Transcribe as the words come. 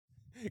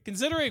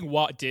Considering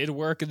what did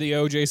work in the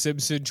O.J.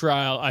 Simpson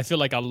trial, I feel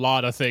like a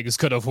lot of things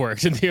could have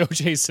worked in the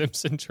O.J.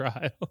 Simpson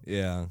trial.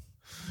 Yeah.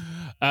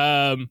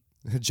 Um,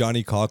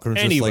 Johnny Cochran's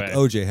just Anyway. like,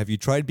 OJ, have you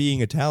tried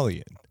being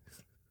Italian?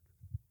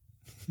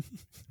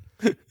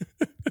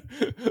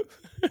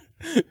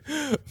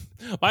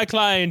 My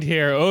client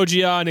here,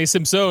 Ogiane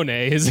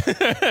Simpsone, is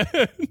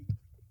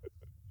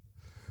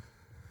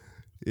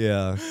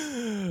Yeah.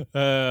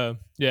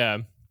 yeah.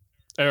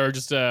 Or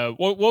just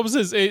what was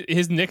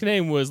his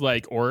nickname was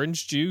like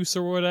Orange Juice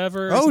or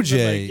whatever. Or something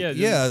OJ. like,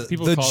 Yeah.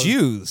 people The call it-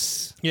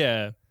 juice.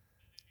 Yeah.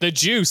 The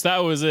juice, that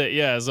was it.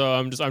 Yeah, so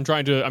I'm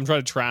trying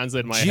to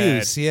translate in my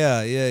Juice.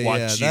 head Yeah. what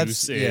That's,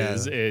 juice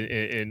is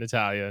in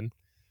Italian.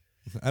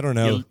 I don't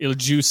know. Il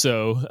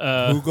Giuso.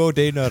 Hugo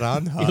de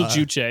Naranja. Il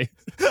Giuce.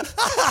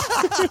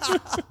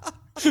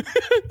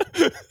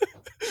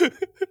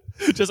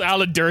 Just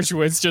Alan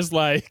Dershowitz, just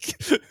like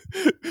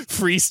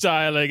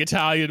freestyling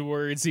Italian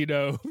words he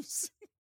knows.